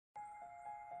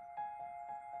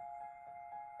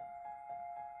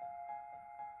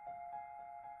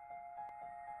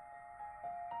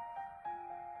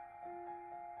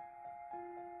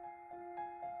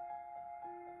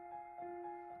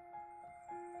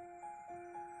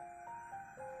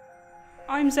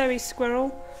I'm Zoe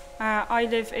Squirrell. I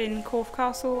live in Corfe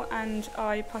Castle and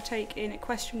I partake in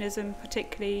equestrianism,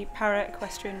 particularly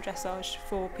para-equestrian dressage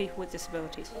for people with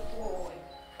disabilities.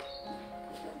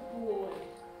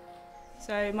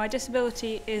 So my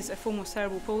disability is a form of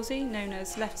cerebral palsy known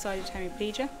as left-sided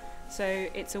hemiplegia. So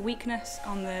it's a weakness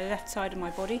on the left side of my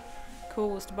body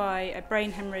caused by a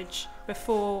brain hemorrhage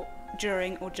before,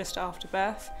 during or just after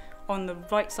birth on the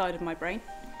right side of my brain.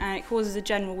 And it causes a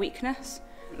general weakness,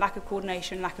 lack of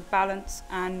coordination, lack of balance,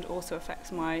 and also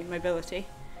affects my mobility.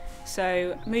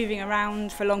 So moving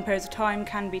around for long periods of time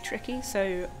can be tricky,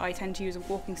 so I tend to use a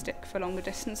walking stick for longer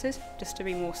distances just to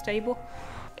be more stable.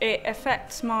 It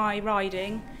affects my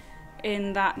riding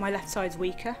in that my left side's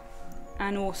weaker,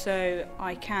 and also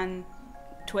I can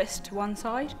twist to one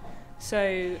side,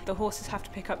 so the horses have to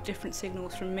pick up different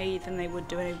signals from me than they would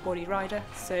do an able-bodied rider.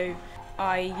 So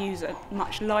I use a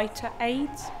much lighter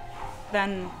aids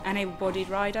than an able-bodied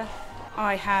rider.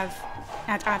 I have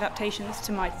had adaptations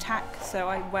to my tack, so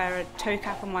I wear a toe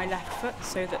cap on my left foot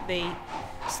so that the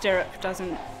stirrup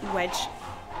doesn't wedge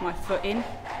my foot in,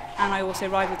 and I also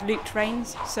ride with looped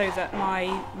reins so that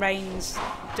my reins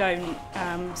don't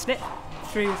slip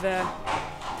through the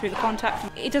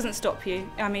contact. It doesn't stop you.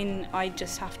 I mean, I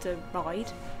just have to ride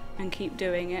and keep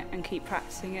doing it and keep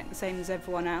practicing it the same as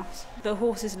everyone else. The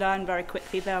horses learn very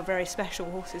quickly. They are very special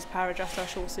horses,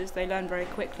 para-dressage horses. They learn very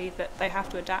quickly that they have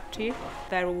to adapt to you.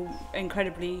 They're all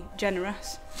incredibly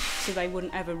generous, so they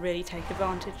wouldn't ever really take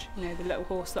advantage. You know, the little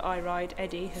horse that I ride,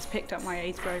 Eddie, has picked up my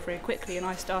aids very, very quickly, and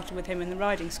I started with him in the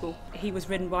riding school. He was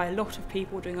ridden by a lot of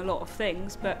people doing a lot of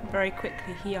things, but very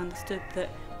quickly he understood that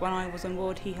when I was on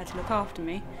board he had to look after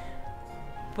me,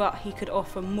 but he could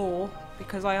offer more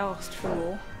because I asked for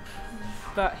more.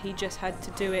 But he just had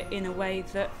to do it in a way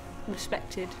that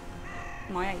respected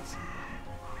my aids.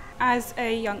 As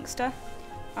a youngster,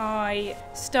 I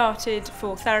started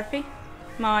for therapy.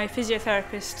 My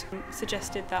physiotherapist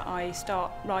suggested that I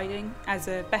start riding as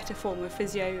a better form of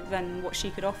physio than what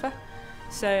she could offer.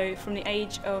 So from the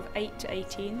age of 8 to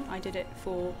 18, I did it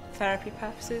for therapy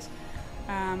purposes,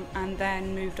 and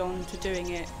then moved on to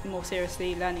doing it more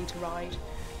seriously, learning to ride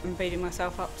and building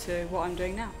myself up to what I'm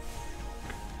doing now.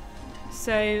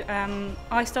 So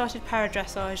I started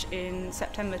para-dressage in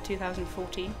September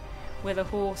 2014 with a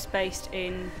horse based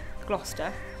in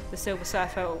Gloucester, the Silver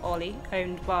Surfer or Ollie,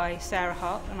 owned by Sarah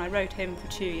Hart, and I rode him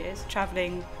for 2 years,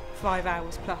 travelling 5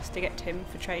 hours plus to get to him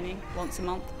for training once a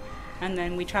month, and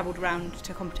then we travelled around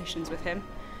to competitions with him.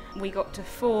 We got to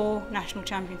 4 national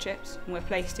championships and were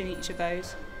placed in each of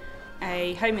those,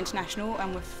 a home international,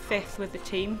 and were 5th with the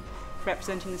team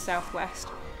representing the Southwest.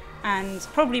 And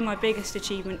probably my biggest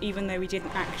achievement, even though we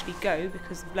didn't actually go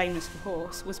because of lameness of the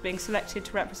horse, was being selected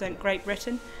to represent Great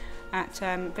Britain at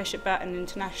Bishop Burton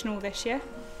International this year.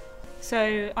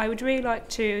 So I would really like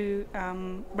to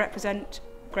represent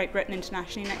Great Britain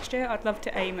internationally next year. I'd love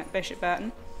to aim at Bishop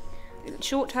Burton.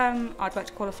 Short term, I'd like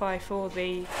to qualify for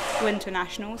the Winter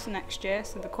Nationals next year,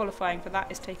 so the qualifying for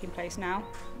that is taking place now.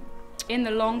 In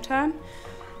the long term,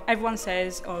 everyone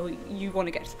says, oh, you want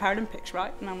to get to the Paralympics,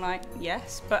 right? And I'm like,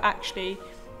 yes, but actually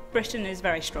Britain is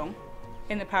very strong.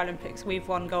 In the Paralympics, we've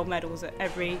won gold medals at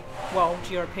every World,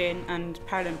 European and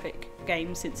Paralympic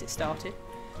Games since it started.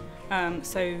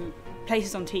 So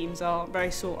places on teams are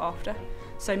very sought after.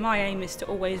 So my aim is to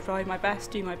always ride my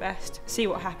best, do my best, see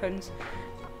what happens.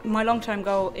 My long-term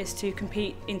goal is to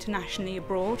compete internationally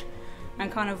abroad. And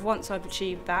kind of once I've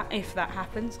achieved that, if that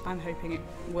happens, I'm hoping it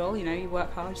will, you know, you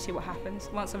work hard, see what happens.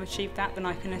 Once I've achieved that, then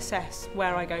I can assess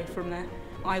where I go from there.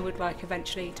 I would like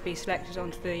eventually to be selected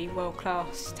onto the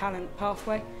world-class talent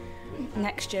pathway.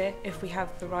 Next year, if we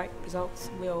have the right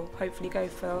results, we'll hopefully go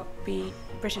for the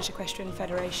British Equestrian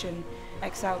Federation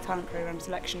Excel Talent Programme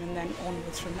selection, and then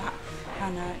onwards from that.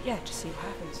 And yeah, just see what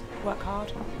happens. Work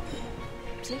hard.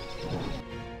 See?